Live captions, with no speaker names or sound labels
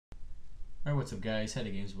Alright, what's up guys, Head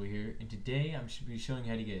of Gamesboy here, and today I'm should be showing you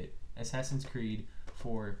how to get Assassin's Creed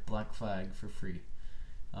 4 Black Flag for free.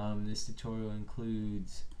 This tutorial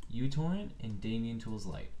includes Utorrent and Daemon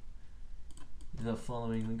Tools-Lite. The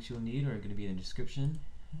following links you'll need are going to be in the description.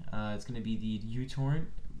 It's going to be the Utorrent,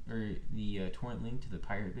 or the torrent link to the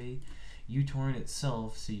Pirate Bay, Utorrent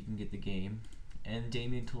itself so you can get the game, and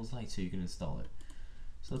Daemon Tools-Lite so you can install it.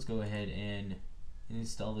 So let's go ahead and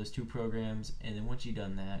install those two programs, and then once you've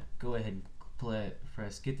done that, go ahead and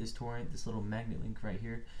press get this torrent, this little magnet link right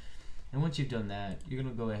here, and once you've done that, you're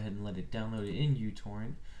gonna go ahead and let it download it in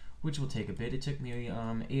Utorrent, which will take a bit. It took me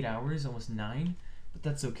 8 hours, almost 9, but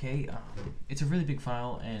that's okay. It's a really big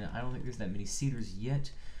file, and I don't think there's that many seeders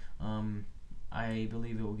yet. I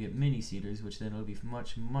believe it will get mini seeders, which then it'll be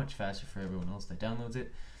much faster for everyone else that downloads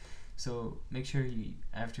it. So make sure you,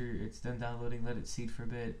 after it's done downloading, let it seed for a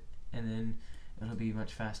bit, and then it'll be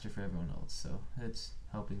much faster for everyone else. So that's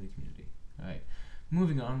helping the community. Alright,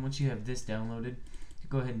 moving on, once you have this downloaded,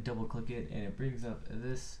 go ahead and double click it, and it brings up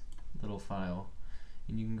this little file,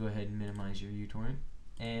 and you can go ahead and minimize your uTorrent,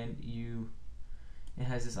 and it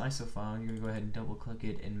has this ISO file, and you're going to go ahead and double click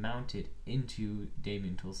it and mount it into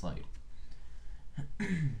Daemon Tools-Lite.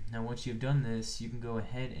 Now once you've done this, you can go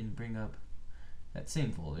ahead and bring up that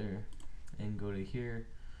same folder and go to here,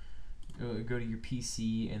 go to your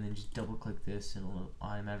PC, and then just double click this, and it'll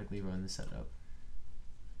automatically run the setup.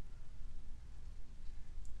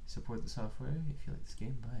 Support the software. If you like this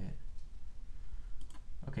game, buy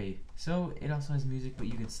it. Okay, so it also has music, but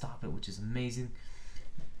you can stop it, which is amazing.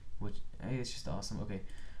 Which, hey, it's just awesome. Okay,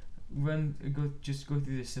 just go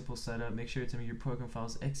through this simple setup. Make sure it's in your program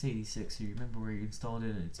files x86, so you remember where you installed it,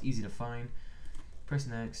 and it's easy to find. Press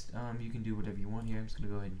next. You can do whatever you want here. I'm just gonna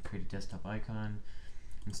go ahead and create a desktop icon,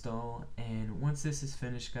 install, and once this is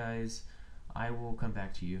finished, guys, I will come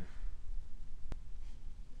back to you.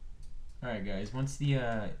 Alright guys, once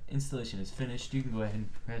the installation is finished, you can go ahead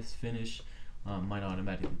and press finish. Mine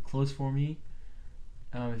automatically close for me.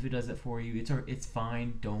 If it does that for you, it's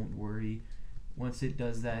fine, don't worry. Once it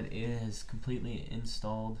does that, it is completely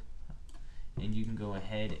installed, and you can go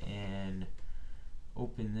ahead and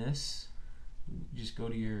open this. Just go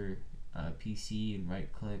to your PC and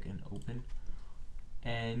right click and open,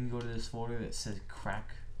 and go to this folder that says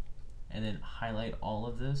crack, and then highlight all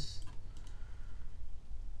of this,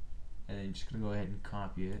 and then just gonna go ahead and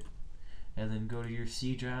copy it, and then go to your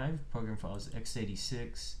C drive, program files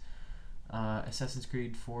x86, Assassin's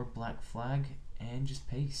Creed 4 Black Flag, and just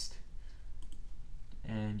paste.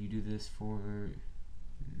 And you do this for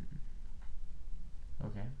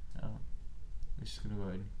okay. I'm just gonna go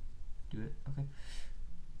ahead and do it. Okay.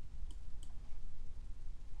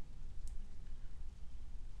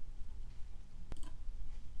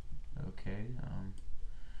 Okay.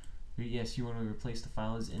 Yes, you want to replace the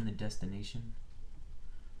files in the destination.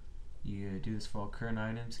 You do this for all current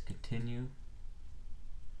items. Continue.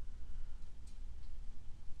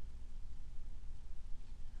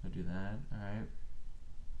 I'll do that. Alright.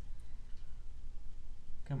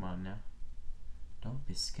 Come on now. Don't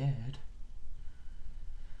be scared.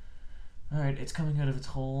 Alright, it's coming out of its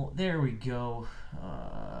hole. There we go.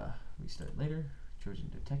 Restart later. Trojan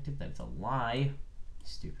detected. That's a lie.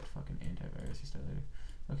 Stupid fucking antivirus. Restart later.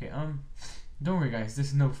 Okay, don't worry guys,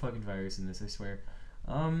 there's no fucking virus in this, I swear.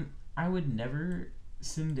 I would never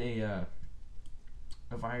send a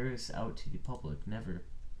virus out to the public, never.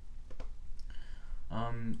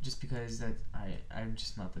 Just because that I'm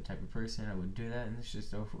just not the type of person, I wouldn't do that, and it's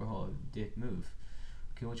just overall a dick move.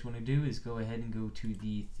 Okay, what you want to do is go ahead and go to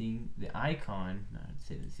the thing, the icon, not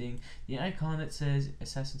say the thing, the icon that says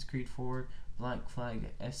Assassin's Creed 4 Black Flag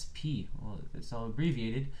SP. Well, it's all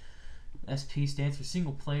abbreviated. SP stands for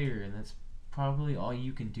single player, and that's probably all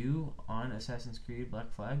you can do on Assassin's Creed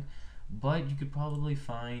Black Flag, but you could probably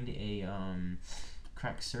find a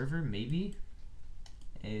cracked server, maybe,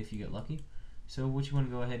 if you get lucky. So what you want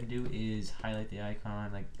to go ahead and do is highlight the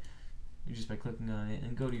icon, like just by clicking on it,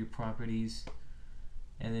 and go to your properties,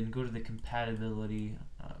 and then go to the compatibility.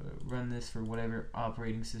 Run this for whatever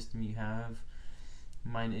operating system you have.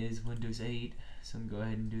 Mine is Windows 8, so I'm going to go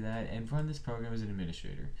ahead and do that, and run this program as an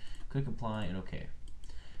administrator. Click apply and OK.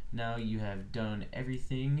 Now you have done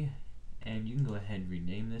everything, and you can go ahead and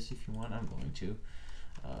rename this if you want. I'm going to.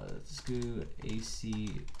 Let's go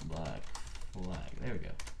AC Black Flag. There we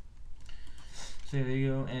go. So there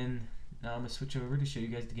you go, and now I'm going to switch over to show you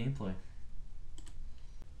guys the gameplay.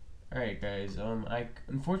 Alright guys, I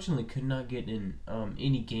unfortunately could not get in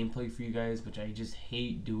any gameplay for you guys, which I just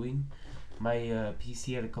hate doing. My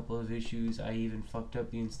PC had a couple of issues. I even fucked up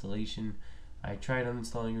the installation. I tried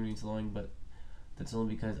uninstalling and reinstalling, but That's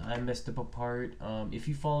only because I messed up a part. If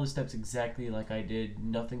you follow the steps exactly like I did,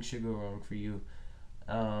 nothing should go wrong for you.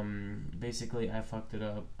 Basically, I fucked it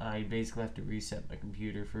up. I basically have to reset my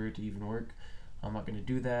computer for it to even work. I'm not gonna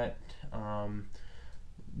do that.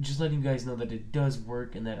 Just letting you guys know that it does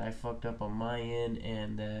work and that I fucked up on my end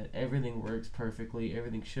and that everything works perfectly.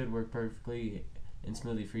 Everything should work perfectly and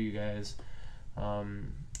smoothly for you guys.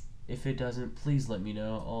 If it doesn't, please let me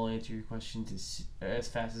know. I'll answer your questions as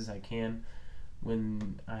fast as I can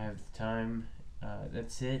when I have time.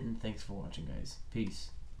 That's it, and thanks for watching, guys. Peace.